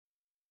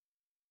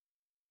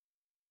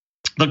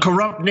The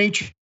corrupt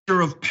nature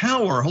of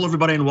power. Hello,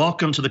 everybody, and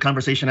welcome to the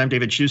conversation. I'm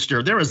David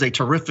Shuster. There is a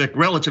terrific,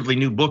 relatively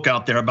new book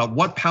out there about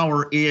what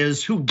power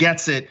is, who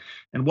gets it,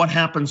 and what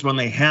happens when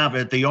they have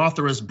it. The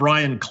author is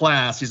Brian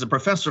Klaas. He's a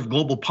professor of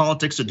global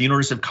politics at the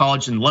University of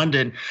College in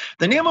London.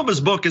 The name of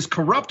his book is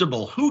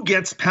Corruptible: Who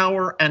Gets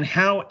Power and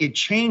How It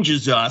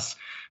Changes Us.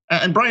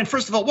 And Brian,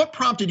 first of all, what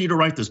prompted you to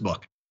write this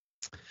book?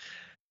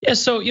 Yeah,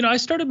 so I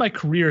started my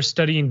career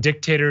studying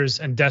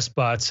dictators and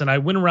despots, and I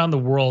went around the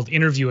world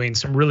interviewing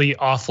some really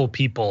awful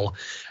people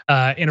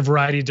in a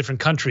variety of different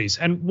countries.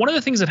 And one of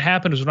the things that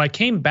happened was when I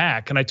came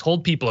back and I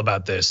told people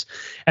about this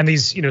and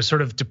these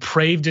sort of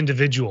depraved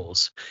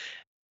individuals,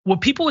 what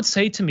people would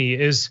say to me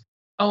is,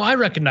 "Oh, I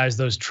recognize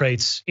those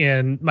traits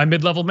in my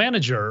mid-level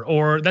manager,"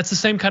 or "That's the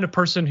same kind of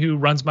person who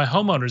runs my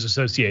homeowners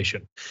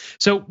association."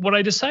 So what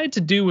I decided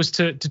to do was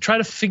to try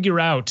to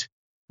figure out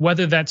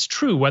whether that's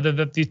true, whether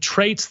that the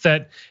traits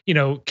that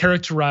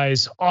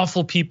characterize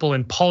awful people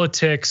in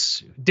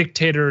politics,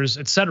 dictators,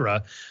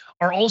 etc.,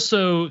 are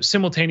also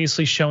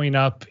simultaneously showing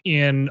up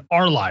in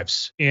our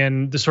lives,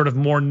 in the sort of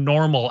more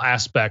normal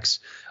aspects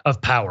of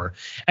power,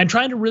 and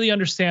trying to really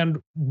understand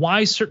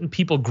why certain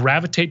people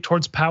gravitate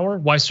towards power,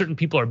 why certain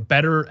people are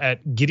better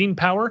at getting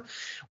power,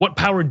 what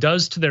power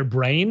does to their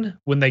brain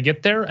when they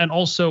get there, and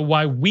also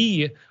why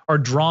we are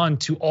drawn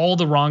to all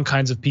the wrong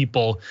kinds of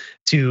people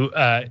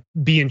to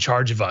be in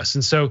charge of us.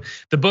 And so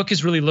the book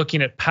is really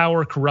looking at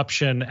power,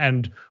 corruption,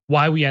 and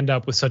why we end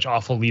up with such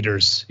awful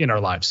leaders in our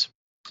lives.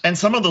 And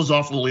some of those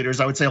awful leaders,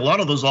 I would say a lot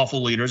of those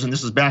awful leaders, and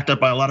this is backed up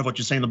by a lot of what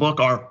you say in the book,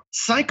 are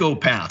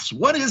psychopaths.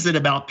 What is it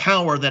about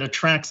power that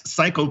attracts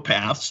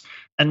psychopaths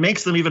and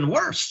makes them even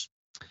worse?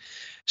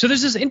 So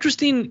there's this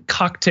interesting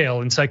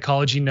cocktail in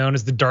psychology known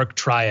as the dark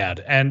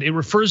triad, and it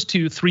refers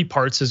to three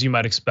parts, as you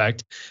might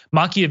expect: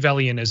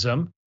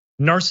 Machiavellianism,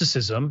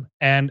 narcissism,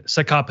 and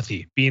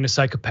psychopathy, being a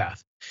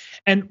psychopath.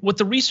 And what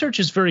the research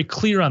is very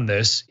clear on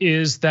this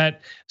is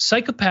that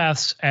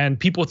psychopaths and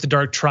people with the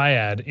dark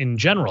triad in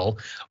general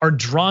are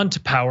drawn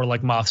to power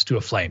like moths to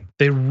a flame.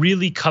 They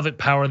really covet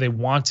power, they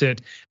want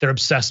it, they're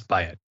obsessed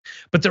by it.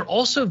 But they're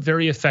also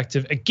very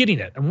effective at getting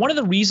it. And one of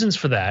the reasons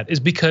for that is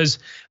because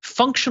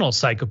functional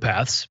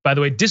psychopaths, by the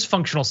way,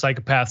 dysfunctional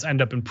psychopaths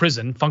end up in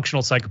prison.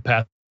 Functional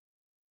psychopaths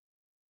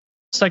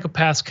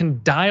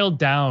can dial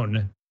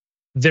down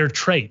their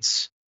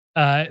traits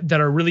that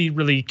are really,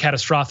 really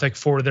catastrophic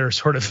for their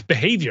sort of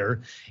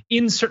behavior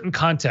in certain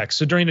contexts.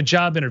 So during a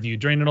job interview,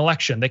 during an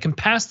election, they can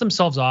pass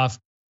themselves off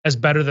as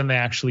better than they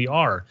actually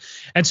are.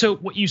 And so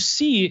what you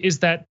see is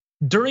that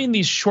during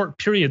these short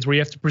periods where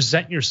you have to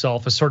present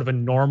yourself as sort of a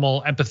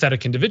normal,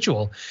 empathetic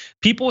individual,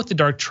 people with the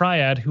dark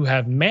triad who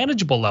have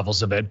manageable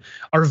levels of it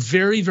are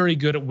very, very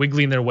good at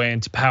wiggling their way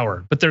into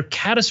power, but they're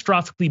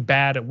catastrophically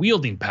bad at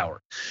wielding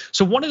power.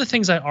 So one of the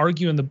things I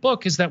argue in the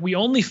book is that we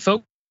only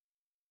focus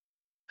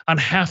on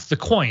half the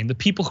coin, the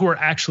people who are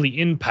actually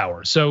in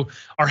power. So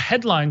our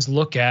headlines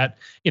look at,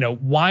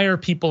 why are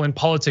people in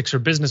politics or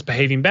business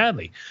behaving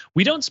badly?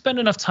 We don't spend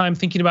enough time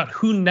thinking about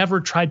who never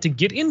tried to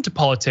get into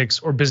politics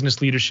or business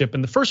leadership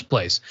in the first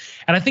place.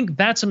 And I think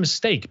that's a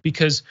mistake,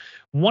 because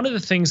one of the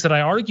things that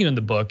I argue in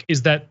the book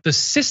is that the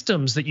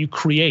systems that you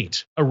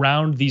create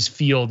around these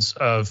fields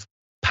of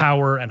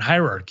power and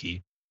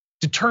hierarchy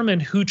determine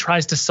who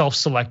tries to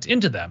self-select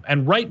into them.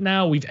 And right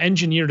now we've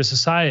engineered a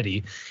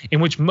society in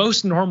which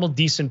most normal,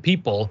 decent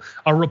people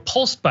are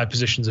repulsed by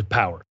positions of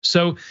power.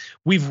 So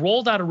we've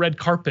rolled out a red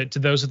carpet to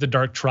those of the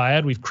dark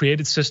triad. We've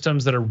created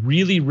systems that are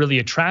really, really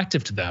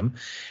attractive to them.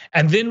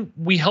 And then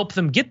we help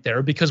them get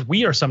there because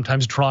we are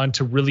sometimes drawn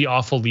to really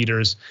awful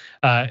leaders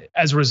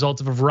as a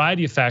result of a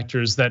variety of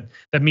factors that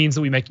means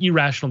that we make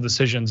irrational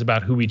decisions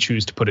about who we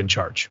choose to put in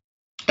charge.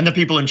 And the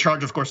people in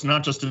charge, of course,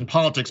 not just in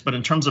politics, but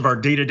in terms of our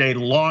day-to-day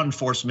law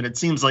enforcement, it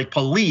seems like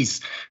police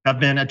have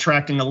been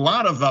attracting a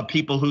lot of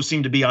people who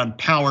seem to be on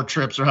power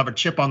trips or have a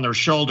chip on their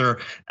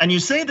shoulder. And you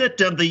say that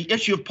the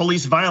issue of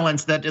police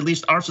violence, that at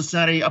least our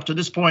society up to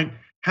this point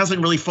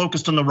hasn't really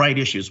focused on the right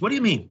issues. What do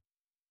you mean?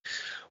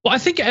 Well, I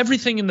think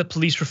everything in the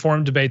police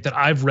reform debate that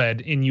I've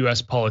read in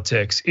US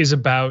politics is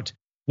about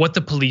what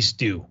the police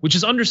do, which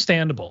is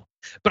understandable.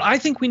 But I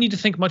think we need to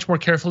think much more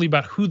carefully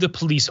about who the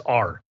police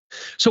are.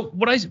 So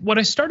what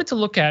I started to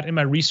look at in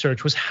my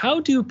research was,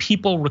 how do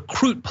people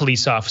recruit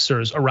police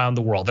officers around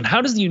the world, and how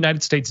does the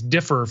United States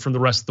differ from the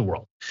rest of the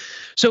world?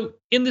 So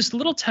in this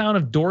little town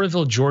of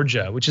Doraville,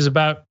 Georgia, which is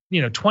about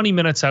 20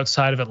 minutes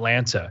outside of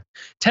Atlanta,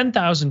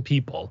 10,000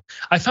 people.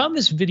 I found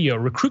this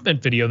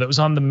recruitment video that was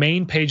on the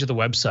main page of the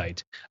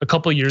website a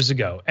couple of years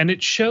ago, and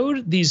it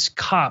showed these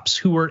cops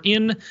who were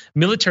in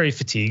military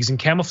fatigues and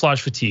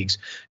camouflage fatigues,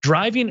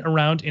 driving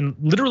around in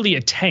literally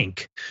a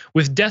tank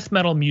with death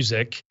metal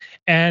music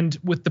and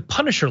with the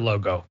Punisher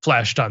logo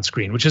flashed on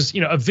screen, which is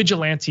a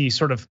vigilante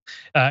sort of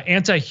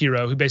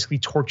anti-hero who basically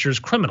tortures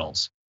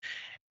criminals.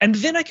 And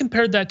then I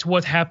compared that to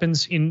what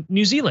happens in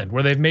New Zealand,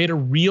 where they've made a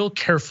real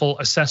careful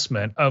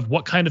assessment of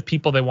what kind of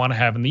people they want to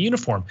have in the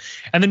uniform.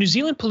 And the New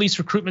Zealand police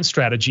recruitment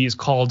strategy is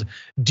called,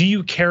 "Do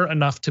you care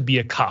enough to be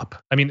a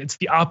cop?" I mean, it's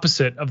the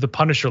opposite of the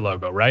Punisher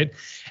logo, right?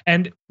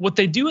 And what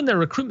they do in their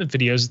recruitment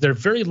videos, they're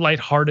very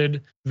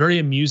lighthearted, very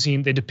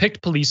amusing. They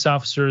depict police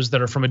officers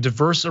that are from a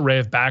diverse array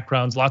of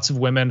backgrounds, lots of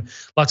women,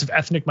 lots of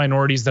ethnic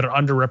minorities that are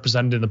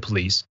underrepresented in the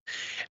police.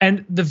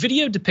 And the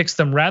video depicts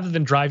them, rather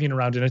than driving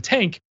around in a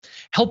tank,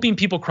 helping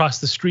people cross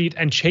the street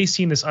and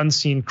chasing this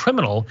unseen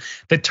criminal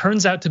that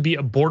turns out to be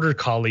a border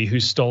collie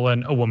who's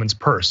stolen a woman's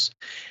purse.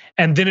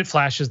 And then it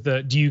flashes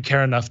the "Do you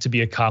care enough to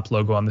be a cop"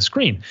 logo on the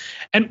screen.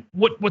 And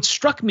what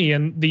struck me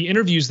in the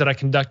interviews that I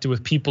conducted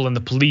with people in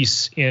the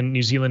police in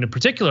New Zealand in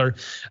particular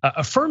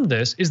affirmed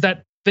this, is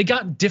that they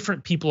got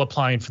different people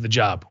applying for the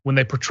job when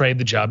they portrayed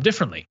the job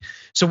differently.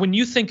 So when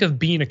you think of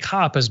being a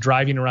cop as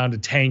driving around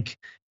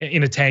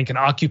in a tank and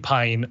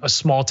occupying a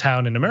small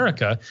town in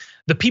America,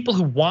 the people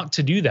who want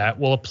to do that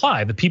will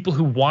apply. The people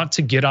who want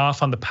to get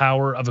off on the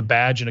power of a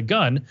badge and a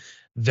gun,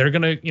 they're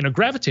gonna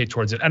gravitate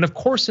towards it. And of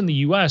course, in the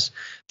US,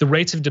 the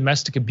rates of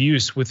domestic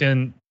abuse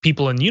within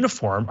people in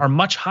uniform are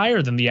much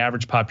higher than the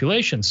average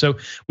population. So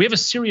we have a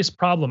serious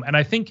problem. And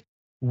I think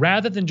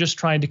rather than just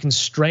trying to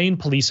constrain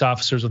police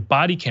officers with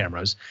body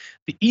cameras,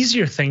 the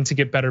easier thing to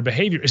get better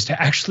behavior is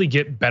to actually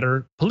get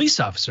better police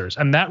officers.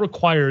 And that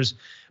requires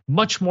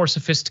much more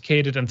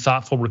sophisticated and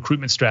thoughtful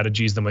recruitment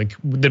strategies than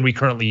we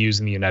currently use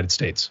in the United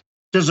States.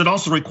 Does it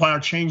also require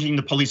changing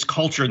the police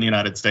culture in the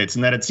United States?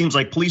 And that it seems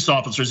like police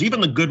officers,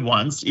 even the good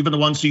ones, even the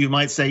ones who you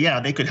might say, yeah,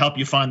 they could help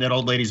you find that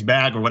old lady's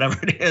bag or whatever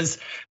it is,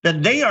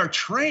 that they are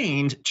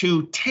trained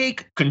to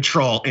take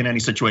control in any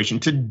situation,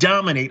 to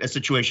dominate a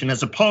situation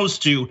as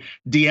opposed to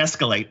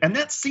de-escalate. And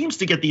that seems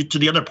to get to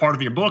the other part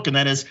of your book, and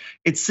that is,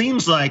 it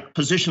seems like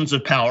positions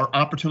of power,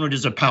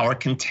 opportunities of power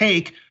can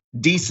take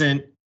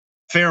decent,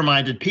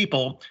 fair-minded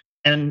people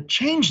and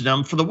change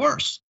them for the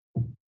worse.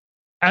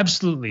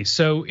 Absolutely.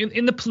 So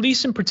in the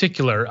police in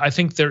particular, I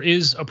think there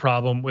is a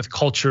problem with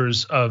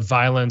cultures of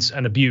violence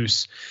and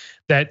abuse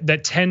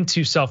that tend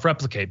to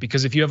self-replicate.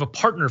 Because if you have a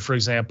partner, for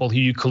example, who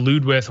you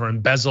collude with or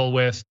embezzle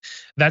with,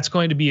 that's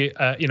going to be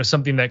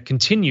something that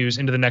continues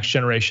into the next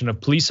generation of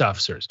police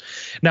officers.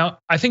 Now,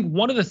 I think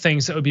one of the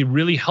things that would be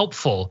really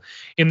helpful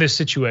in this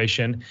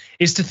situation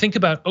is to think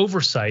about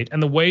oversight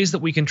and the ways that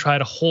we can try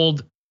to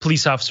hold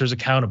police officers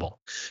accountable.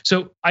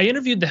 So I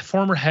interviewed the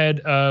former head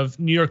of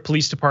New York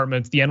Police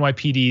Department, the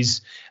NYPD's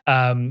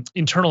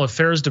internal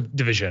affairs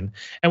division.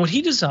 And what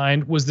he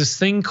designed was this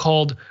thing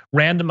called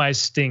randomized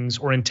stings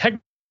or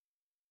integrity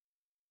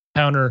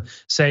counter,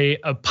 say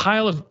a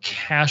pile of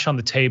cash on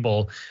the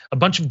table, a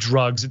bunch of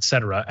drugs, et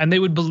cetera, and they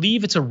would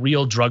believe it's a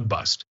real drug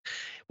bust.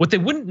 What they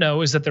wouldn't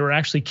know is that there were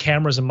actually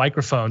cameras and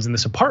microphones in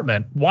this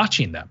apartment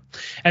watching them.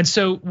 And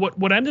so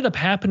what ended up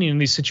happening in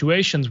these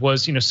situations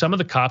was, some of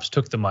the cops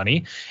took the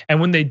money,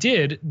 and when they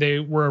did, they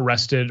were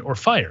arrested or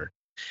fired.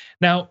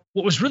 Now,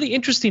 what was really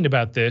interesting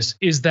about this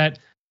is that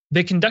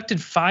they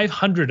conducted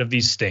 500 of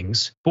these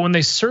stings, but when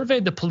they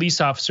surveyed the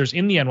police officers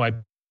in the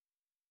NYPD,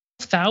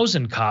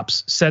 1,000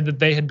 cops said that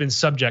they had been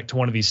subject to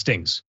one of these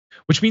stings,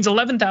 which means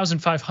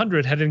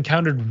 11,500 had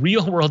encountered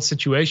real world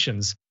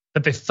situations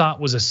that they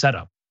thought was a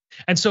setup.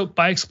 And so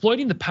by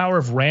exploiting the power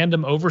of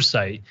random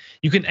oversight,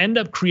 you can end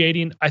up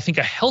creating, I think,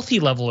 a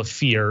healthy level of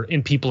fear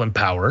in people in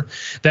power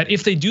that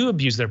if they do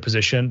abuse their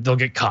position, they'll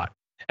get caught.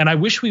 And I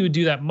wish we would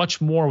do that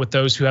much more with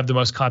those who have the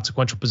most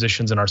consequential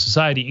positions in our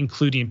society,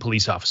 including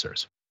police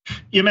officers.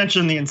 You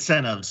mentioned the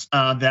incentives,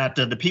 that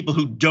the people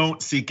who don't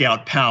seek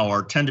out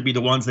power tend to be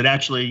the ones that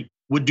actually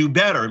would do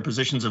better in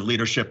positions of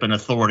leadership and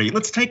authority.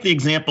 Let's take the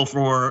example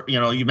for,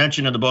 you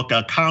mentioned in the book,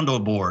 condo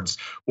boards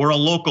or a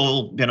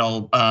local,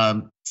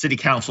 city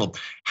council.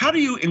 How do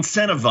you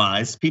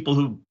incentivize people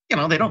who,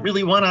 they don't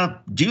really want to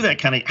do that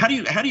kind of, how do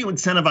you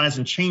incentivize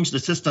and change the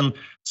system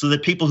so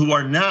that people who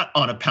are not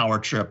on a power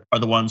trip are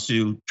the ones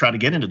who try to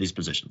get into these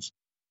positions?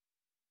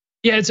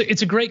 Yeah,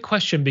 it's a great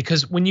question,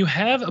 because when you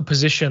have a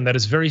position that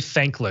is very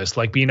thankless,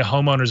 like being a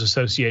homeowners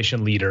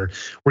association leader,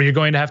 where you're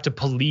going to have to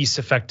police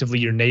effectively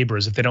your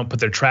neighbors if they don't put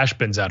their trash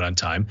bins out on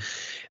time,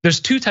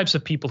 there's two types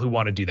of people who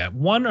want to do that.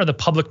 One are the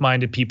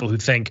public-minded people who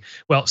think,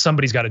 well,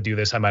 somebody's got to do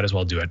this, I might as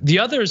well do it. The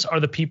others are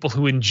the people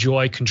who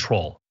enjoy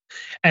control.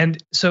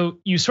 And so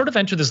you sort of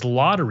enter this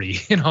lottery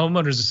in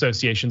homeowners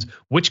associations,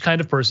 which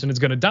kind of person is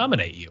going to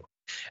dominate you.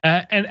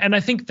 And I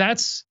think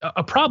that's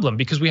a problem,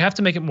 because we have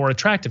to make it more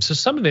attractive. So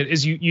some of it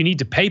is you need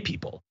to pay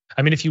people.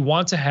 I mean, if you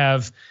want to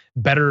have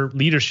better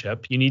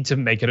leadership, you need to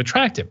make it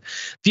attractive.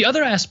 The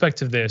other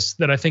aspect of this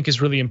that I think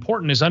is really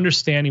important is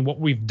understanding what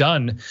we've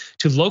done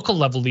to local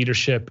level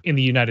leadership in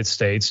the United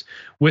States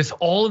with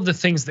all of the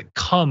things that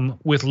come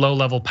with low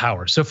level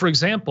power. So for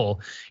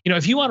example,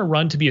 if you want to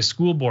run to be a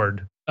school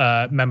board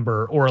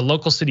member or a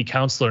local city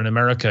councilor in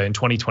America in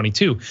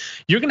 2022,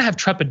 you're going to have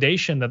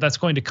trepidation that that's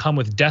going to come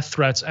with death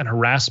threats and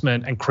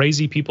harassment and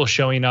crazy people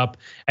showing up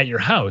at your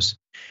house.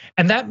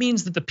 And that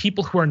means that the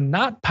people who are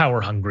not power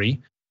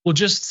hungry will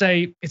just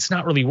say it's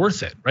not really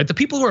worth it, right? The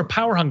people who are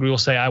power hungry will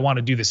say, I want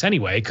to do this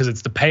anyway because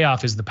it's the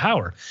payoff is the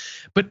power.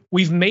 But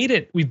we've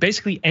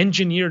basically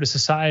engineered a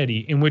society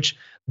in which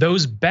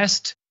those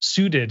best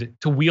suited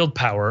to wield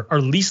power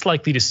are least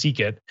likely to seek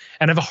it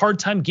and have a hard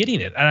time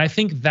getting it. And I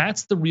think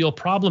that's the real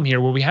problem here,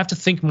 where we have to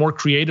think more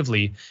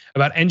creatively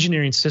about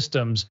engineering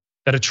systems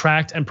that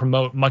attract and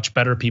promote much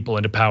better people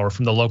into power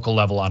from the local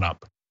level on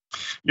up.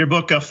 Your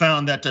book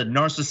found that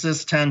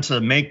narcissists tend to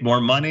make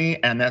more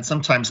money and that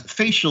sometimes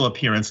facial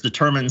appearance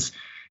determines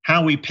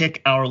how we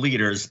pick our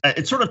leaders.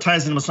 It sort of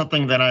ties in with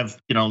something that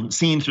I've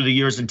seen through the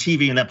years in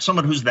TV, and that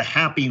someone who's the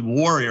happy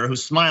warrior, who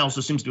smiles,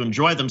 who seems to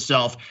enjoy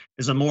themselves,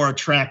 is a more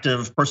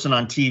attractive person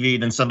on TV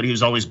than somebody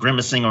who's always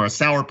grimacing or a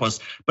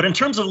sourpuss. But in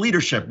terms of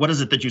leadership, what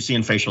is it that you see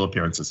in facial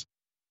appearances?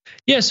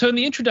 Yeah, so in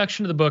the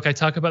introduction to the book, I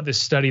talk about this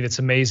study that's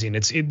amazing.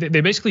 They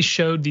basically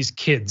showed these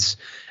kids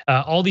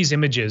all these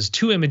images,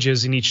 2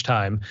 images in each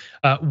time,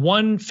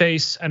 one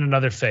face and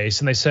another face,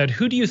 and they said,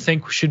 who do you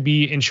think should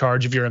be in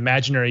charge of your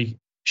imaginary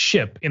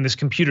ship in this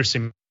computer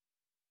sim,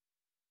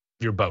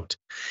 your boat?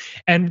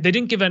 And they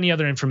didn't give any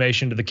other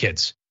information to the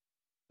kids.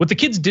 What the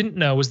kids didn't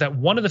know was that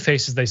one of the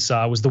faces they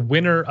saw was the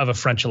winner of a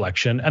French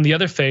election and the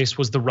other face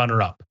was the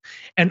runner-up.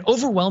 And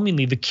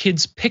overwhelmingly, the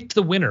kids picked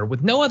the winner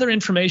with no other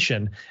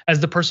information as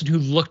the person who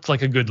looked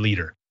like a good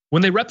leader.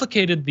 When they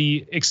replicated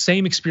the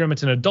same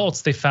experiment in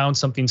adults, they found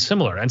something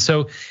similar. And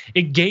so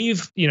it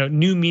gave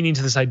new meaning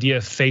to this idea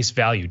of face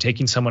value,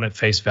 taking someone at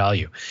face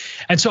value.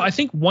 And so I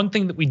think one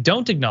thing that we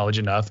don't acknowledge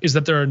enough is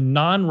that there are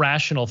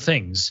non-rational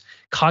things,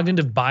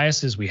 cognitive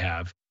biases we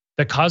have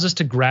that cause us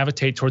to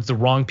gravitate towards the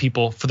wrong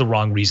people for the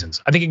wrong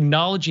reasons. I think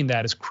acknowledging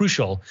that is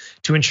crucial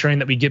to ensuring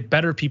that we get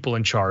better people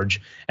in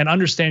charge and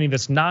understanding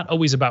that's not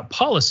always about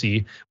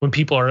policy when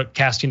people are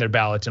casting their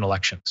ballot in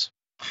elections.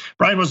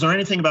 Brian, was there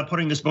anything about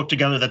putting this book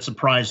together that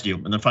surprised you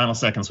in the final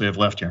seconds we have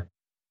left here?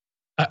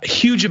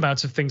 Huge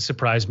amounts of things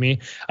surprised me.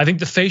 I think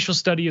the facial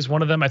study is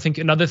one of them. I think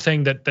another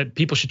thing that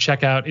people should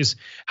check out is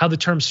how the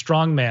term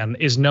strongman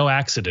is no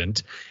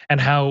accident,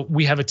 and how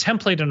we have a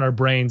template in our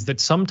brains that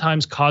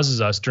sometimes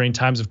causes us during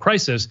times of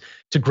crisis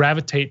to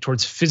gravitate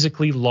towards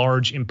physically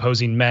large,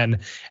 imposing men.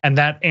 And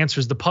that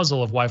answers the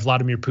puzzle of why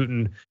Vladimir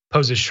Putin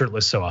poses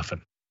shirtless so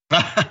often.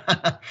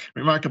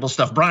 Remarkable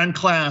stuff. Brian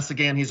Klaas,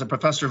 again, he's a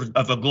professor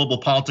of global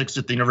politics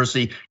at the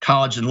University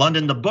College in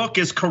London. The book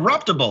is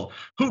Corruptible: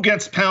 Who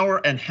Gets Power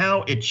and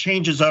How It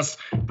Changes Us.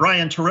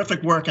 Brian,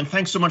 terrific work, and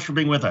thanks so much for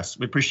being with us.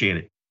 We appreciate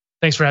it.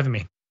 Thanks for having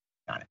me.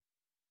 Got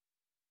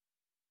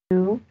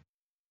it.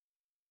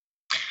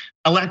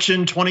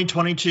 Election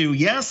 2022.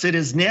 Yes, it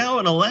is now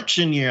an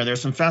election year.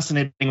 There's some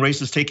fascinating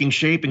races taking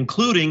shape,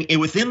 including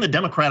within the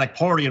Democratic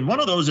Party. And one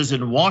of those is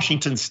in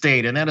Washington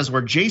State, and that is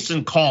where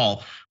Jason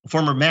Call, a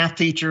former math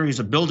teacher, he's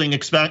a building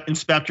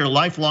inspector,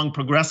 lifelong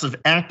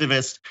progressive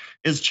activist,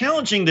 is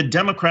challenging the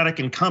Democratic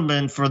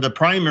incumbent for the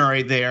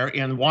primary there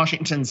in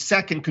Washington's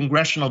 2nd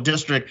congressional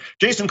district.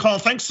 Jason Call,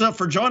 thanks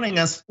for joining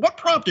us. What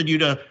prompted you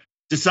to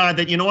decide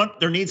that,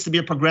 there needs to be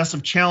a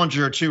progressive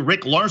challenger to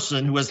Rick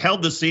Larsen, who has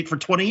held the seat for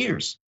 20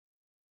 years?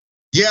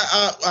 Yeah,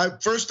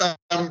 first,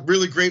 I'm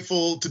really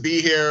grateful to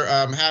be here.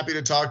 I'm happy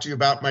to talk to you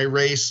about my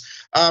race.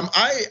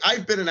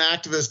 I've been an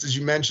activist, as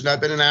you mentioned.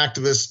 I've been an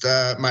activist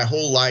my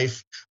whole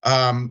life,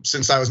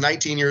 since I was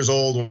 19 years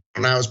old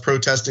when I was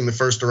protesting the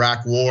first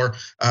Iraq War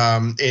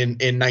in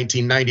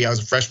 1990. I was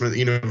a freshman at the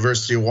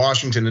University of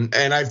Washington,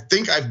 and I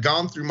think I've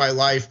gone through my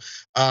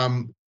life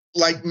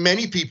like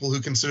many people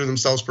who consider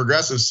themselves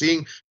progressive,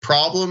 seeing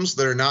problems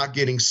that are not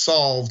getting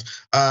solved.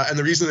 And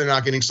the reason they're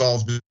not getting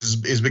solved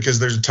is because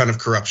there's a ton of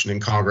corruption in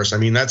Congress. I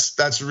mean,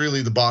 that's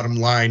really the bottom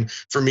line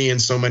for me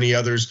and so many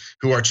others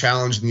who are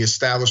challenging the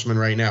establishment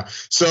right now.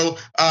 So,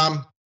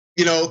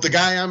 the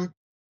guy I'm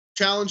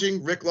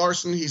challenging, Rick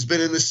Larsen, he's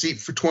been in this seat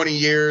for 20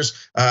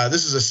 years.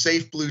 This is a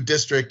safe blue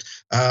district.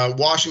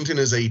 Washington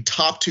is a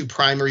top 2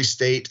 primary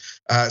state.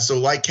 So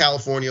like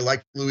California,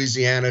 like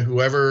Louisiana,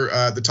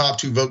 whoever the top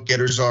 2 vote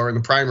getters are in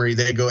the primary,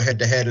 they go head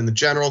to head in the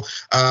general.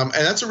 And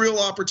that's a real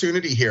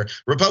opportunity here.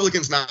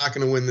 Republicans not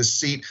going to win this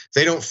seat.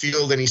 They don't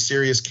field any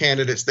serious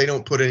candidates. They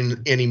don't put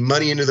in any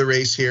money into the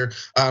race here.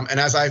 And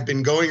as I've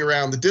been going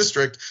around the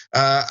district,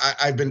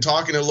 I've been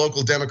talking to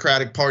local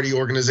Democratic Party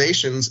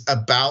organizations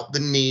about the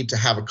need to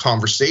have a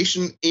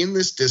conversation in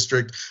this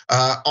district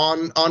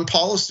on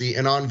policy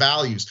and on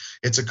values.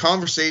 It's a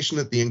conversation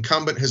that the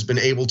incumbent has been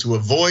able to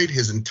avoid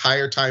his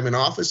entire time in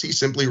office. He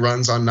simply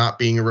runs on not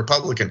being a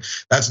Republican.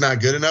 That's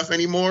not good enough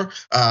anymore.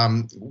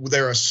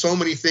 There are so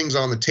many things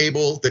on the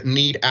table that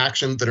need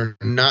action that are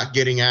not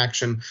getting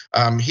action.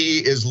 He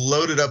is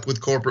loaded up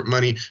with corporate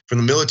money from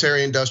the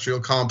military industrial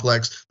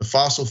complex, the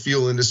fossil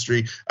fuel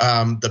industry,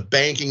 the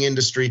banking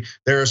industry.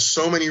 There are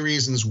so many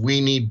reasons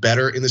we need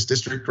better in this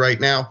district right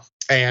now.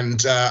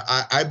 And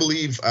I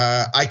believe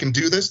I can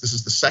do this. This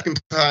is the 2nd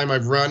time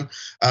I've run.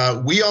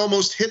 We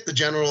almost hit the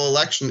general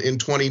election in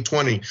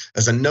 2020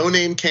 as a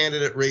no-name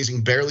candidate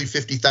raising barely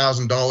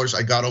 $50,000.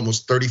 I got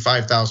almost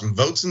 35,000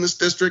 votes in this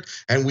district,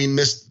 and we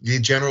missed the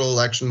general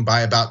election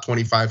by about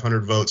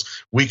 2,500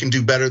 votes. We can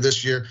do better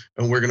this year,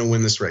 and we're going to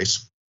win this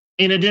race.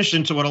 In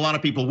addition to what a lot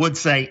of people would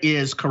say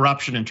is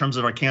corruption in terms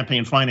of our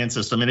campaign finance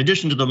system, in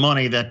addition to the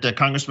money that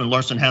Congressman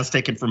Larson has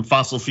taken from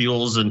fossil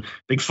fuels and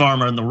Big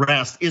Pharma and the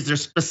rest, is there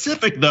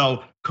specific,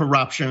 though,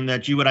 corruption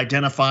that you would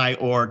identify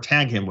or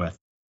tag him with?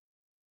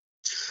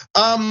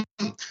 Well,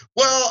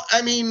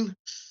 I mean,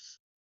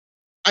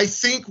 I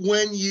think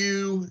when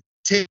you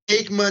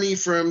take money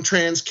from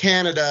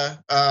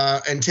TransCanada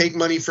and take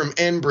money from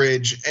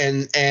Enbridge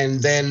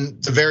and then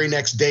the very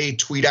next day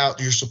tweet out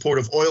your support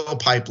of oil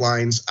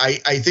pipelines,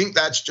 I think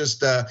that's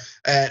just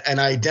an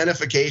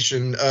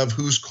identification of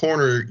whose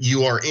corner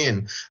you are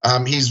in.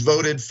 He's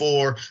voted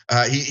for,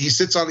 he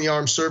sits on the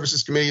Armed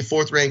Services Committee,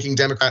 fourth ranking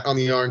Democrat on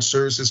the Armed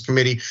Services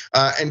Committee,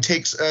 and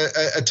takes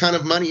a ton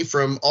of money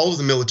from all of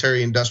the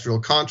military industrial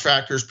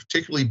contractors,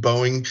 particularly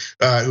Boeing,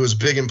 who is a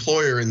big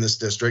employer in this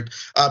district,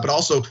 but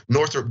also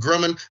Northrop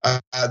Grumman.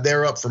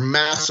 They're up for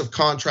massive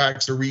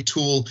contracts to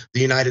retool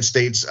the United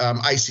States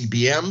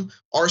ICBM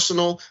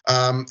arsenal,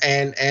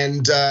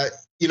 and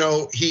you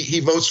know, he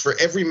votes for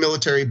every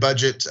military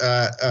budget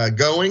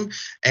going,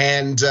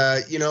 and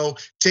you know,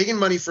 taking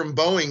money from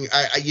Boeing.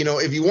 You know,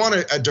 if you want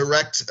a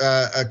direct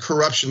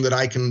corruption that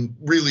I can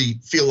really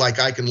feel like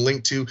I can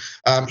link to,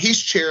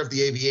 he's chair of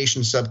the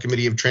Aviation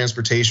Subcommittee of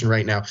Transportation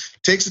right now.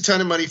 Takes a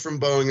ton of money from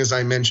Boeing, as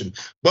I mentioned.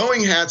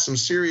 Boeing had some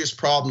serious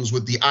problems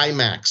with the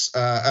IMAX.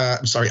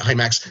 I'm sorry,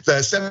 IMAX,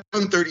 the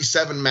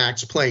 737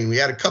 MAX plane. We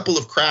had a couple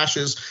of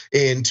crashes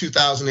in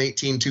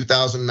 2018,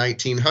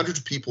 2019. Hundreds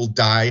of people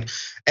died.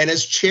 And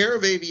as chair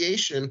of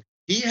aviation,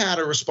 he had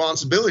a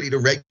responsibility to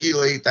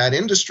regulate that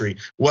industry.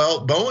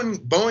 Well,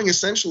 Boeing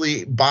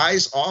essentially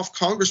buys off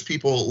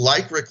congresspeople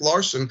like Rick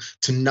Larson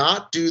to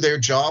not do their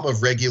job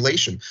of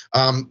regulation.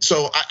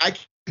 So I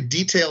can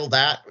detail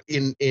that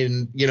in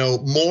you know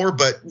more,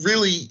 but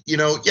really, you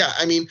know, yeah,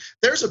 I mean,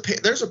 there's a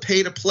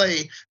pay to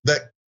play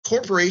that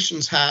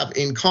corporations have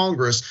in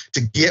Congress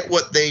to get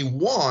what they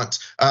want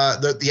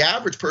that the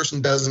average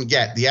person doesn't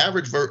get, the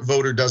average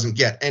voter doesn't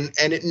get, and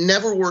it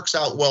never works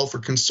out well for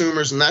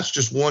consumers. And that's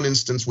just one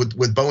instance with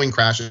Boeing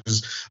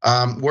crashes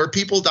where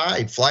people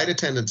died, flight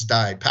attendants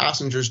died,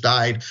 passengers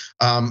died,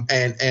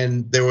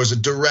 and there was a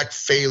direct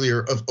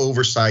failure of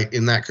oversight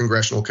in that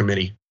congressional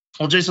committee.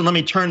 Well, Jason, let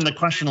me turn the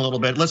question a little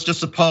bit. Let's just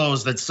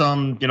suppose that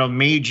some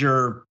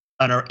major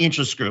on our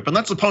interest group, and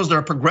let's suppose they're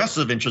a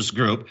progressive interest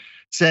group,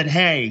 said,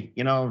 hey,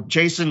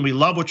 Jason, we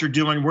love what you're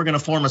doing. We're gonna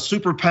form a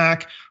super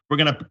PAC. We're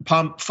gonna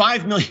pump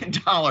 $5 million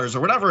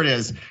or whatever it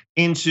is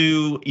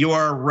into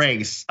your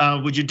race.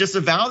 Would you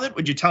disavow that?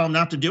 Would you tell them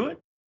not to do it?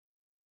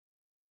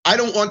 I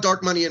don't want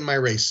dark money in my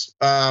race.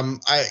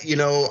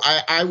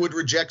 I would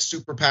reject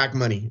super PAC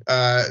money.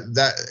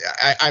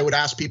 I would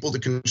ask people to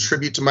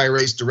contribute to my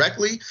race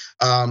directly.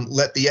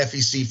 Let the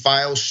FEC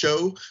files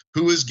show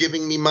who is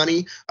giving me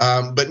money.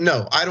 But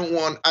no, I don't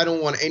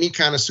want any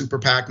kind of super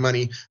PAC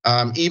money,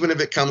 even if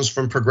it comes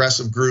from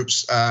progressive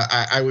groups.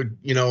 I would,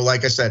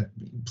 like I said,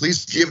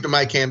 please give to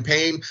my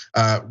campaign.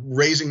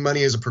 Raising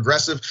money as a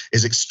progressive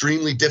is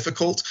extremely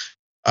difficult.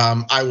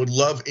 I would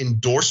love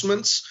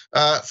endorsements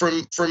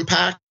from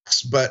PACs,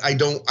 but I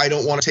don't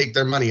want to take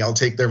their money. I'll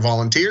take their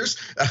volunteers,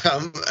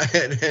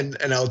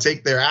 and I'll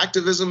take their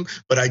activism,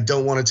 but I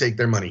don't want to take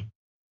their money.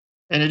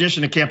 In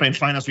addition to campaign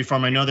finance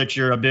reform, I know that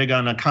you're big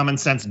on common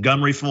sense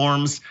gun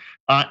reforms.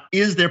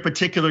 Is there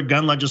particular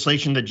gun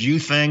legislation that you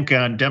think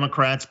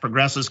Democrats,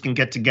 progressives can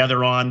get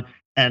together on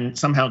and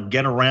somehow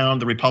get around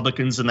the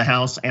Republicans in the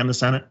House and the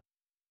Senate?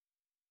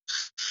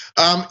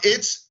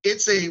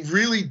 It's a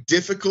really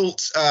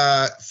difficult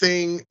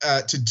thing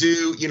to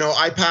do.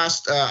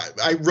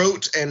 I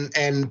wrote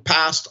and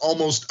passed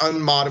almost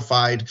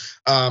unmodified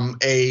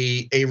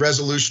a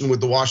resolution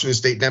with the Washington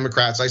State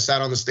Democrats. I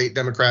sat on the State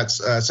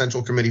Democrats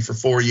Central Committee for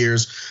 4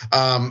 years,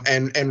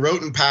 and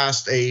wrote and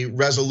passed a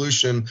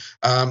resolution.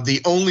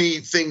 The only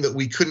thing that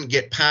we couldn't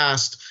get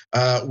passed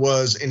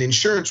was an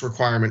insurance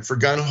requirement for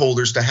gun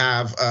holders to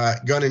have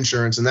gun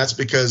insurance, and that's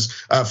because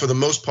for the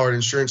most part,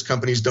 insurance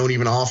companies don't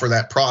even offer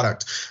that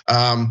product.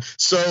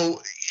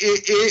 So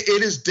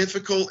it is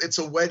difficult. It's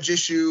a wedge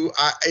issue.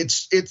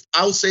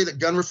 I'll say that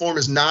gun reform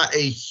is not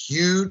a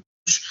huge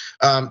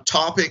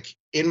topic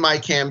in my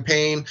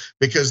campaign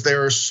because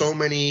there are so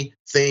many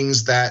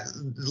things that,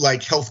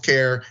 like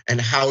healthcare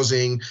and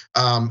housing,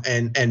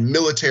 and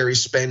military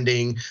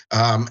spending,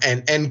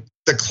 and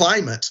the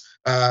climate.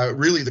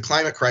 Really, the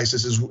climate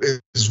crisis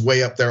is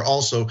way up there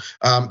also.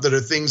 That are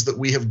things that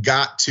we have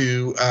got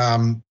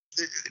to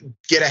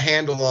get a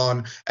handle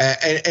on,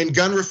 and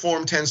gun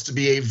reform tends to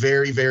be a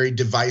very, very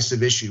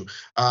divisive issue.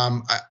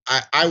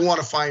 I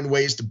want to find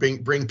ways to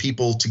bring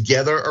people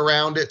together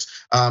around it,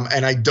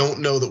 and I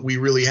don't know that we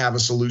really have a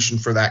solution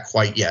for that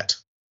quite yet.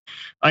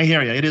 I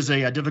hear you. It is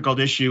a difficult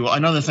issue.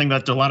 Another thing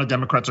that a lot of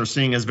Democrats are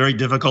seeing is very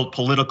difficult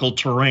political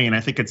terrain. I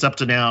think it's up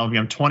to now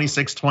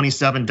 26,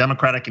 27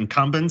 Democratic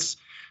incumbents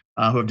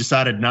who have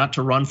decided not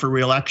to run for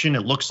re-election.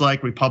 It looks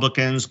like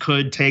Republicans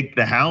could take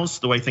the House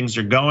the way things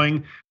are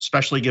going,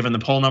 especially given the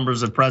poll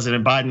numbers of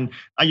President Biden.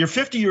 You're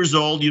 50 years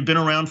old. You've been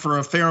around for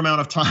a fair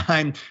amount of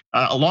time,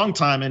 a long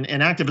time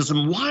in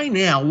activism. Why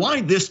now?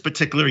 Why this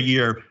particular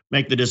year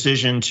make the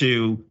decision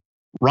to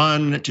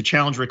run to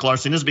challenge Rick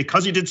Larsen? Is it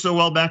because you did so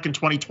well back in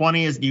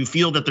 2020? Do you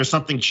feel that there's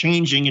something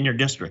changing in your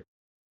district?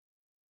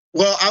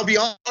 Well, I'll be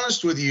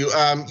honest with you.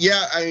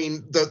 Yeah, I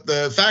mean,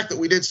 the fact that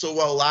we did so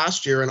well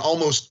last year and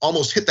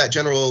almost hit that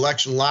general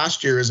election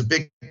last year is a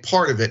big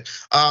part of it.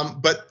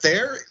 But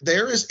there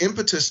is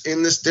impetus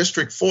in this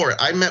district for it.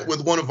 I met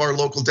with one of our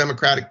local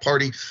Democratic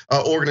Party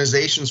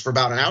organizations for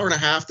about an hour and a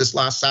half this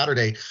last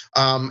Saturday,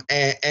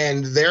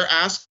 and they're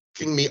asking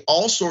me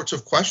all sorts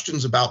of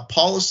questions about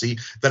policy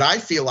that I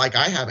feel like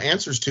I have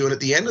answers to. And at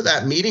the end of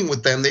that meeting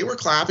with them, they were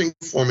clapping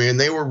for me and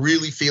they were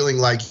really feeling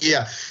like,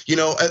 yeah,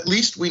 at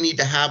least we need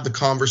to have the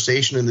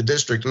conversation in the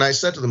district. And I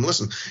said to them,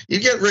 listen, you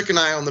get Rick and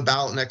I on the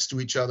ballot next to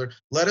each other.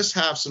 Let us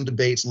have some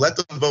debates. Let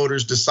the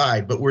voters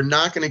decide. But we're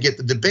not going to get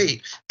the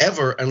debate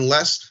ever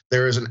unless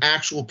there is an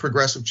actual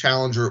progressive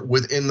challenger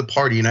within the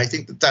party. And I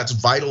think that that's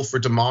vital for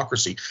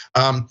democracy.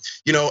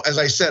 As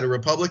I said, a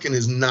Republican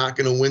is not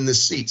going to win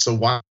this seat. So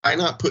why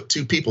not put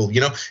two people?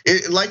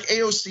 Like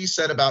AOC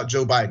said about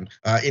Joe Biden.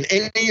 In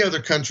any other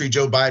country,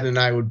 Joe Biden and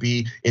I would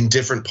be in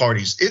different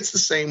parties. It's the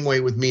same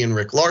way with me and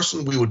Rick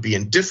Larsen. We would be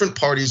in different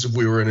parties if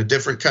we were in a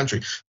different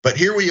country. But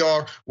here we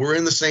are. We're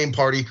in the same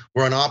party.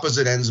 We're on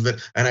opposite ends of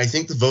it. And I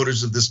think the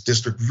voters of this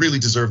district really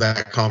deserve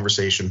that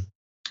conversation.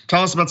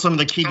 Tell us about some of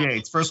the key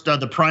dates. First,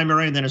 the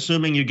primary, and then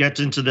assuming you get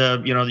into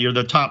you're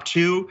the top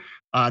two,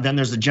 then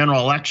there's the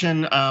general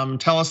election.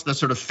 Tell us the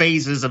sort of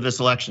phases of this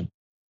election.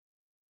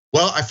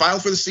 Well, I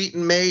filed for the seat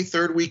in May.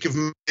 Third week of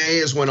May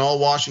is when all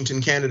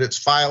Washington candidates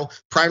file.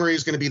 Primary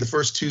is going to be the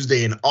first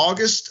Tuesday in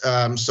August.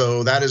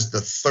 So that is the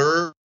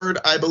third,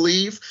 I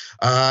believe.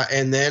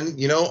 And then,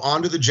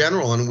 on to the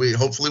general. And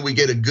hopefully we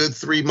get a good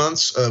 3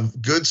 months of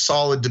good,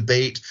 solid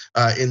debate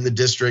in the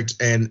district,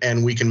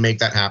 and we can make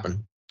that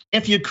happen.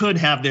 If you could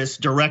have this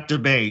direct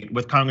debate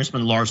with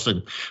Congressman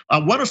Larsen,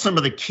 what are some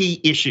of the key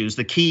issues,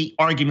 the key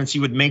arguments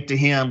you would make to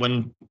him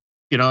when,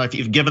 if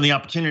you've given the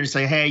opportunity to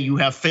say, hey, you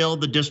have failed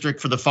the district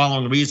for the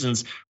following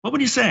reasons, what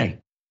would you say?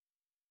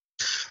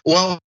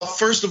 Well,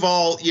 first of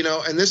all,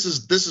 and this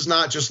is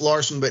not just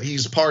Larsen, but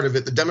he's part of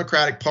it. The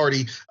Democratic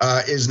Party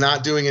is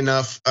not doing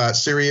enough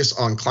serious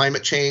on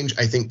climate change.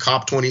 I think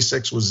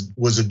COP26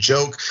 was a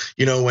joke.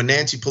 When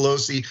Nancy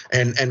Pelosi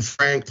and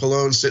Frank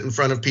Pallone sit in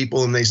front of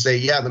people and they say,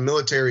 yeah, the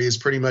military is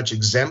pretty much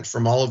exempt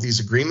from all of these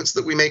agreements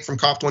that we make from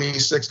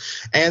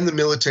COP26, and the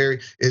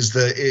military is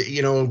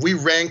if we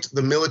ranked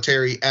the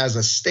military as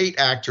a state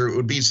actor, it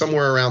would be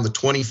somewhere around the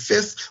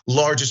 25th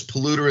largest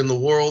polluter in the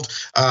world.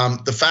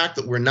 The fact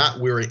that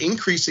we're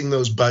increasing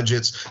those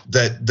budgets,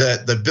 that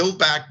the Build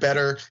Back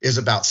Better is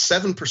about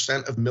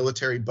 7% of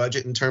military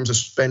budget in terms of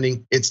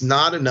spending. It's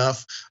not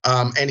enough.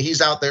 And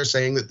he's out there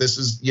saying that this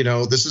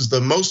is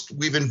the most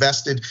we've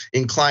invested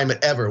in climate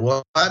ever.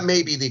 Well, that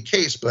may be the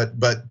case, but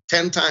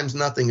 10 times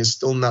nothing is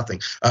still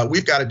nothing.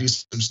 We've got to do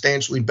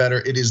substantially better.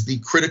 It is the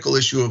critical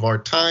issue of our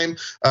time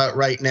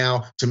right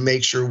now to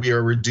make sure we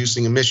are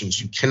reducing emissions.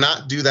 You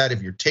cannot do that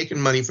if you're taking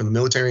money from the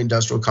military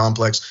industrial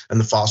complex and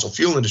the fossil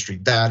fuel industry.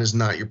 That is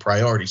not your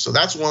priority. So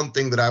that's one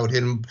thing that I would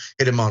hit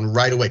him on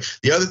right away.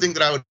 The other thing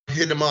that I would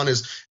hit him on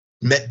is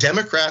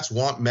Democrats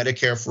want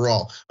Medicare for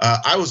all.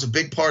 I was a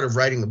big part of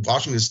writing the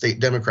Washington State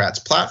Democrats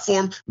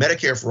platform.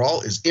 Medicare for all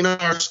is in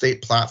our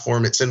state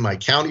platform. It's in my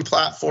county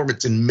platform.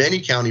 It's in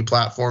many county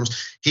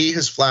platforms. He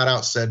has flat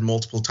out said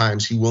multiple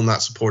times he will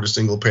not support a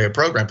single payer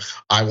program.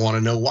 I want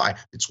to know why.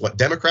 It's what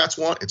Democrats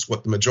want. It's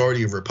what the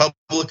majority of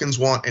Republicans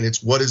want, and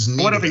it's what is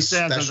needed. What if he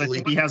says, as I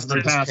think he has in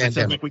the past, he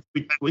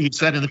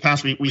said in the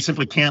past, we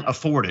simply can't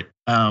afford it.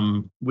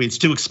 It's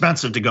too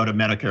expensive to go to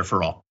Medicare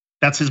for all.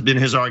 That's been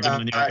his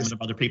argument and the argument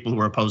of other people who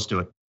are opposed to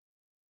it.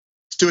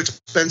 It's too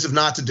expensive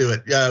not to do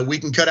it. We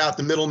can cut out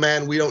the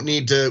middleman. We don't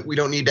need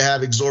to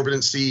have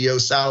exorbitant CEO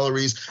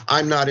salaries.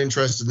 I'm not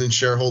interested in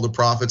shareholder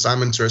profits.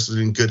 I'm interested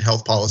in good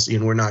health policy,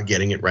 and we're not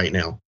getting it right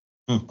now.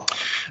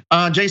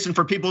 Jason,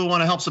 for people who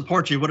want to help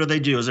support you, what do they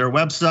do? Is there a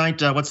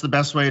website? What's the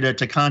best way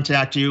to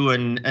contact you?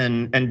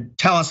 And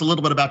tell us a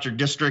little bit about your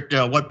district.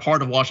 What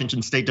part of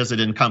Washington State does it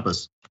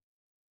encompass?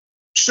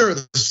 Sure.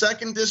 The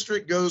second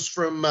district goes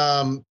from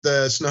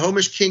the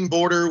Snohomish-King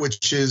border,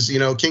 which is,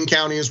 King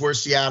County is where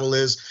Seattle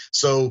is.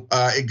 So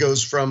it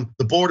goes from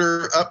the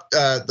border up,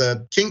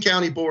 the King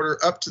County border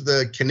up to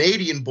the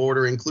Canadian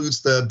border,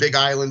 includes the Big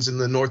Islands in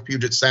the North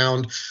Puget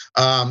Sound.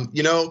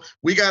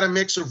 We got a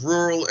mix of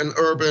rural and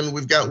urban.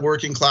 We've got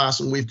working class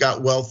and we've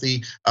got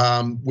wealthy.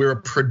 We're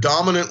a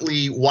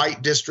predominantly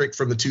white district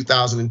from the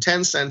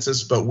 2010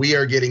 census, but we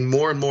are getting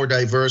more and more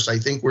diverse. I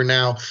think we're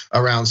now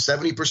around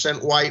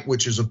 70% white,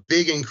 which is a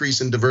big increase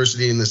in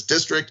diversity in this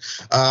district.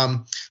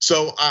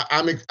 So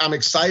I'm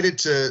excited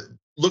to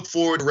look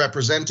forward to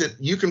represent it.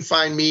 You can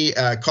find me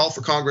at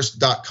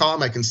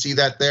callforcongress.com. I can see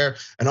that there.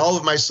 And all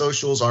of my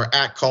socials are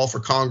at Call for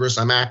Congress.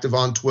 I'm active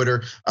on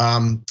Twitter.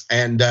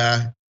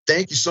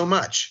 Thank you so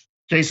much.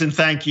 Jason,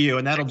 thank you.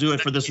 And that'll do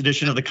it for this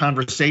edition of The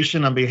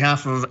Conversation. On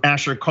behalf of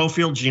Asher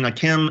Cofield, Gina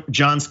Kim,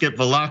 John Skip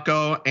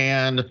Valaco,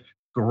 and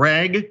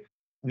Greg,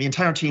 and the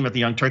entire team at the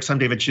Young Turks, I'm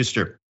David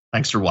Schuster.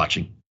 Thanks for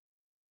watching.